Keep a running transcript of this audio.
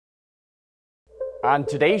On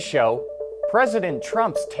today's show, President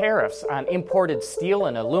Trump's tariffs on imported steel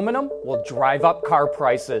and aluminum will drive up car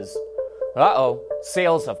prices.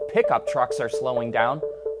 Sales of pickup trucks are slowing down,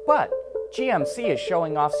 but GMC is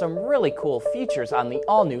showing off some really cool features on the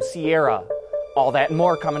all-new Sierra. All that and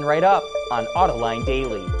more coming right up on Autoline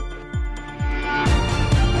Daily.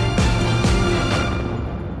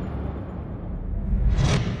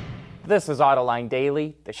 This is Autoline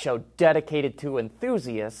Daily, the show dedicated to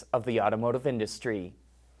enthusiasts of the automotive industry.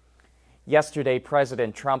 Yesterday,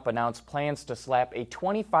 President Trump announced plans to slap a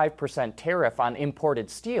 25% tariff on imported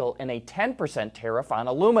steel and a 10% tariff on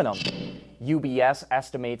aluminum. UBS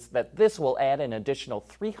estimates that this will add an additional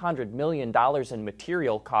 $300 million in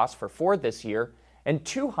material costs for Ford this year and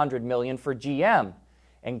 $200 million for GM.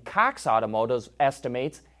 And Cox Automotive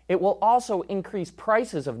estimates it will also increase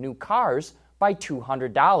prices of new cars by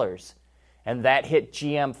 $200. And that hit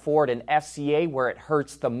GM, Ford, and FCA where it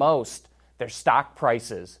hurts the most, their stock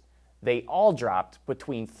prices. They all dropped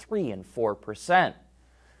between 3 and 4%.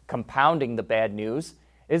 Compounding the bad news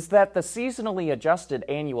is that the seasonally adjusted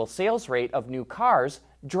annual sales rate of new cars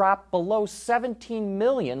dropped below 17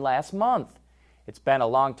 million last month. It's been a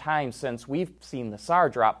long time since we've seen the SAAR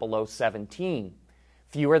drop below 17.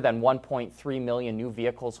 Fewer than 1.3 million new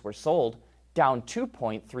vehicles were sold, down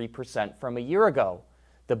 2.3% from a year ago.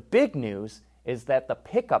 The big news is that the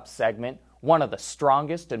pickup segment, one of the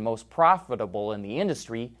strongest and most profitable in the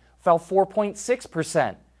industry, fell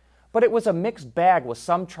 4.6%. But it was a mixed bag with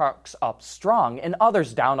some trucks up strong and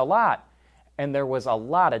others down a lot. And there was a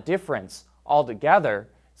lot of difference. Altogether,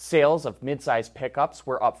 sales of midsize pickups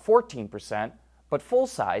were up 14%, but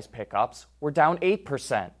full-size pickups were down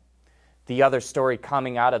 8%. The other story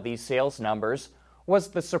coming out of these sales numbers was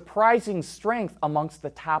the surprising strength amongst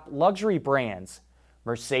the top luxury brands.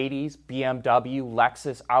 Mercedes, BMW,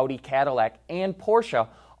 Lexus, Audi, Cadillac, and Porsche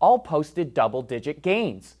all posted double-digit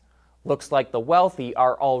gains. Looks like the wealthy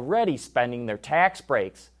are already spending their tax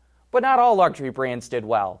breaks. But not all luxury brands did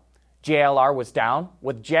well. JLR was down,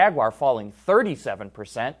 with Jaguar falling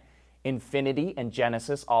 37%. Infiniti and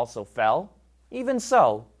Genesis also fell. Even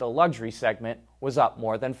so, the luxury segment was up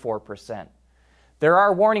more than 4%. There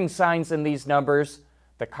are warning signs in these numbers.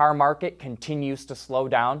 The car market continues to slow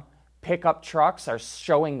down. Pickup trucks are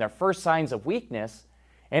showing their first signs of weakness.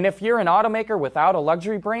 And if you're an automaker without a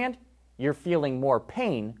luxury brand, you're feeling more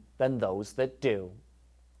pain than those that do.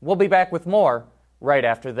 We'll be back with more right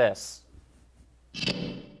after this.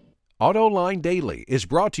 Autoline Daily is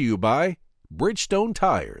brought to you by Bridgestone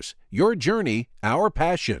Tires, your journey, our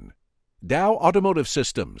passion. Dow Automotive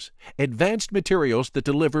Systems, advanced materials that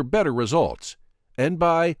deliver better results. And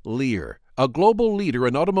by Lear, a global leader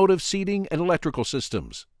in automotive seating and electrical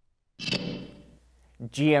systems.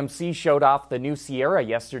 GMC showed off the new Sierra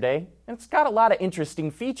yesterday, and it's got a lot of interesting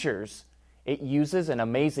features. It uses an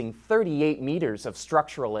amazing 38 meters of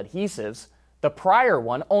structural adhesives. The prior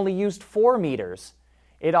one only used 4 meters.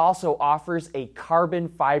 It also offers a carbon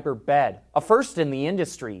fiber bed, a first in the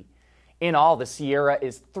industry. In all, the Sierra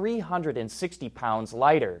is 360 pounds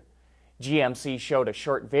lighter. GMC showed a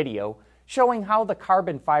short video showing how the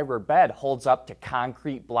carbon fiber bed holds up to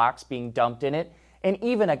concrete blocks being dumped in it, and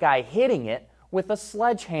even a guy hitting it with a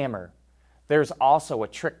sledgehammer. There's also a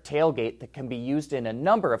trick tailgate that can be used in a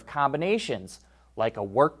number of combinations, like a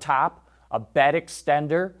worktop, a bed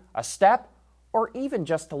extender, a step, or even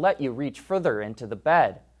just to let you reach further into the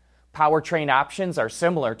bed. Powertrain options are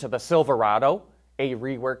similar to the Silverado, a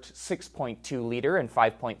reworked 6.2-liter and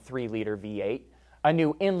 5.3-liter V8, a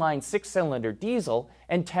new inline 6-cylinder diesel,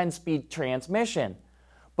 and 10-speed transmission.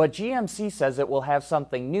 But GMC says it will have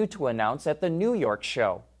something new to announce at the New York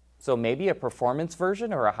show. So maybe a performance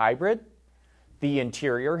version or a hybrid? The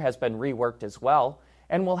interior has been reworked as well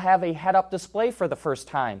and will have a head-up display for the first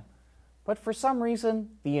time. But for some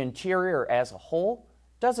reason, the interior as a whole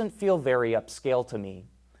doesn't feel very upscale to me.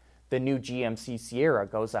 The new GMC Sierra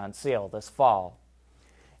goes on sale this fall.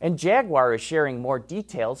 And Jaguar is sharing more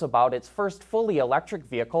details about its first fully electric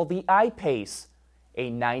vehicle, the I-Pace. A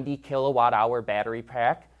 90 kilowatt-hour battery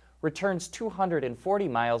pack returns 240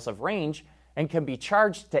 miles of range and can be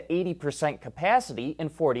charged to 80% capacity in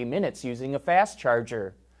 40 minutes using a fast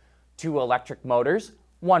charger. 2 electric motors,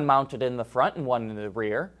 one mounted in the front and one in the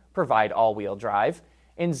rear, provide all-wheel drive,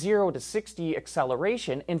 and 0 to 60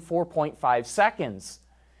 acceleration in 4.5 seconds.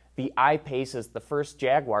 The I-Pace is the first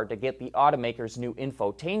Jaguar to get the automaker's new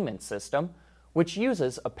infotainment system, which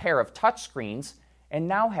uses a pair of touchscreens and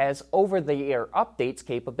now has over-the-air updates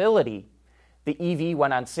capability. The EV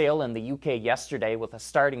went on sale in the UK yesterday with a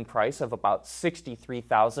starting price of about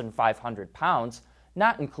 £63,500,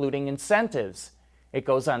 not including incentives. It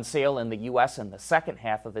goes on sale in the US in the second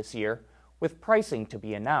half of this year with pricing to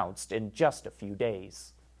be announced in just a few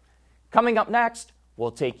days. Coming up next,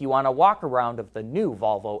 we'll take you on a walk around of the new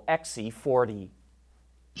Volvo XC40.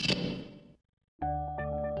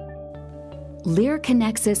 Lear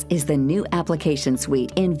Connexus is the new application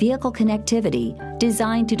suite in vehicle connectivity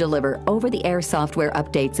designed to deliver over-the-air software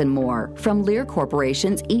updates and more from Lear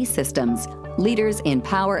Corporation's E-Systems, leaders in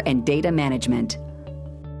power and data management.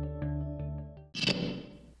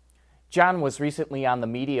 John was recently on the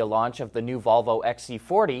media launch of the new Volvo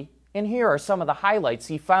XC40, and here are some of the highlights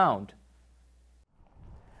he found.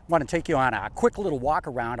 I want to take you on a quick little walk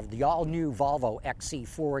around of the all-new Volvo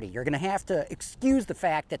XC40. You're going to have to excuse the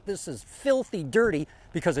fact that this is filthy dirty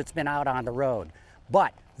because it's been out on the road,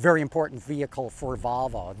 but very important vehicle for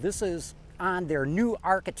Volvo. This is on their new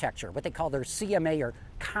architecture, what they call their CMA, or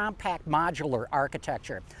compact modular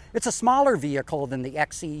architecture. It's a smaller vehicle than the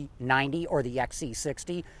XC90 or the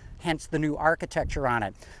XC60, hence the new architecture on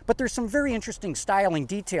it. But there's some very interesting styling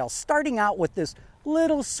details, starting out with this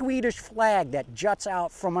little Swedish flag that juts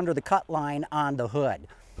out from under the cut line on the hood.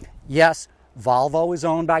 Yes, Volvo is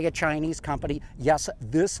owned by a Chinese company. Yes,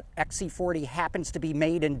 this XC40 happens to be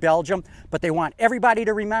made in Belgium, but they want everybody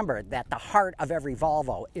to remember that the heart of every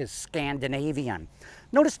Volvo is Scandinavian.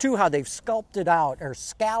 Notice too how they've sculpted out or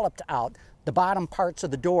scalloped out the bottom parts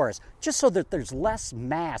of the doors, just so that there's less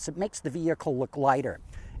mass. It makes the vehicle look lighter.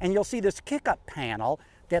 And you'll see this kick-up panel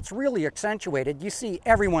that's really accentuated. You see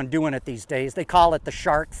everyone doing it these days. They call it the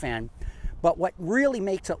shark fin. But what really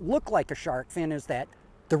makes it look like a shark fin is that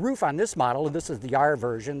the roof on this model, and this is the R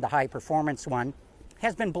version, the high performance one,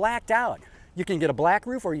 has been blacked out. You can get a black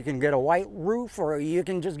roof, or you can get a white roof, or you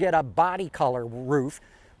can just get a body color roof.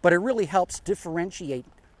 But it really helps differentiate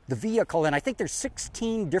the vehicle. And I think there's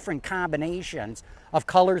 16 different combinations of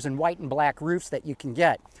colors and white and black roofs that you can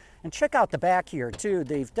get. And check out the back here too.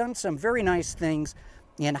 They've done some very nice things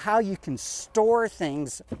in how you can store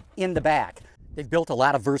things in the back. They've built a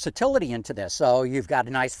lot of versatility into this. So you've got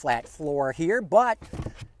a nice flat floor here, but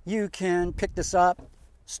you can pick this up,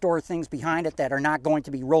 store things behind it that are not going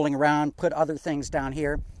to be rolling around, put other things down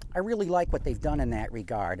here. I really like what they've done in that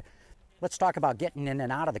regard. Let's talk about getting in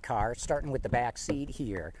and out of the car, starting with the back seat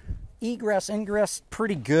here. Egress, ingress,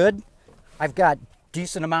 pretty good. I've got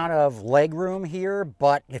decent amount of leg room here,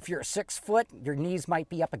 but if you're 6 foot, your knees might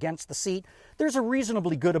be up against the seat. There's a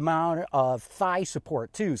reasonably good amount of thigh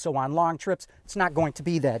support too, so on long trips, it's not going to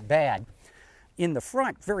be that bad. In the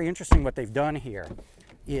front, very interesting what they've done here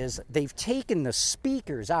is they've taken the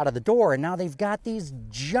speakers out of the door, and now they've got these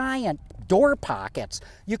giant door pockets.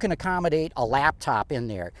 You can accommodate a laptop in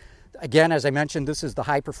there. Again, as I mentioned, this is the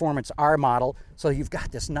high performance R model, so you've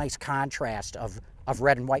got this nice contrast of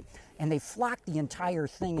red and white, and they flocked the entire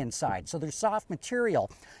thing inside, so there's soft material.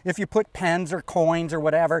 If you put pens or coins or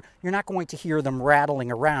whatever, you're not going to hear them rattling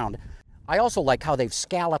around. I also like how they've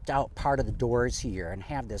scalloped out part of the doors here and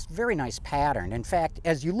have this very nice pattern. In fact,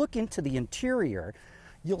 as you look into the interior,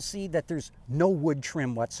 you'll see that there's no wood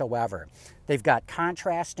trim whatsoever. They've got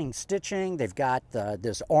contrasting stitching, they've got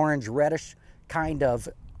this orange reddish kind of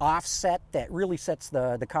offset that really sets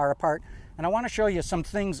the car apart. And I want to show you some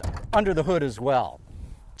things under the hood as well.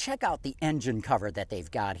 Check out the engine cover that they've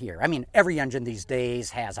got here. I mean, every engine these days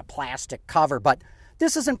has a plastic cover, but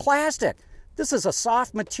this isn't plastic. This is a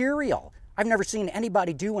soft material. I've never seen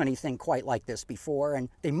anybody do anything quite like this before, and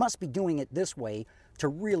they must be doing it this way to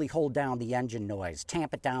really hold down the engine noise,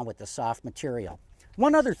 tamp it down with the soft material.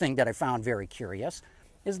 One other thing that I found very curious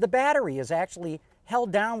is the battery is actually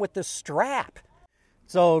held down with this strap.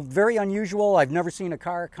 So very unusual. I've never seen a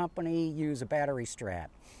car company use a battery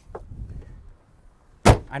strap.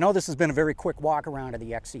 I know this has been a very quick walk around of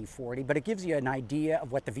the XC40, but it gives you an idea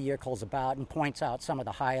of what the vehicle's about and points out some of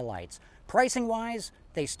the highlights. Pricing wise,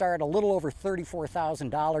 they start a little over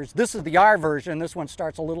 $34,000. This is the R version. This one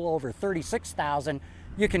starts a little over $36,000.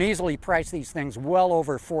 You can easily price these things well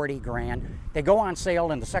over 40 grand. They go on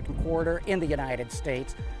sale in the second quarter in the United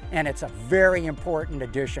States, and it's a very important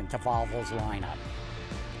addition to Volvo's lineup.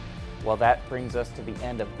 Well, that brings us to the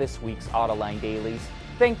end of this week's Autoline Dailies.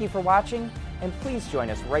 Thank you for watching, and please join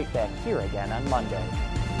us right back here again on Monday.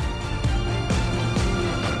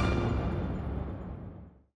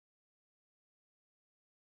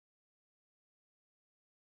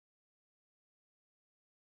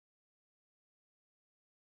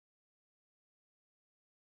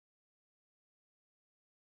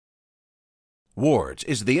 Wards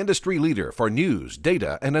is the industry leader for news,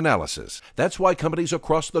 data, and analysis. That's why companies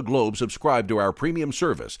across the globe subscribe to our premium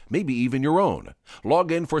service, maybe even your own.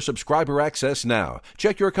 Log in for subscriber access now.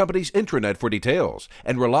 Check your company's intranet for details,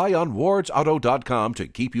 and rely on wardsauto.com to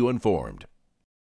keep you informed.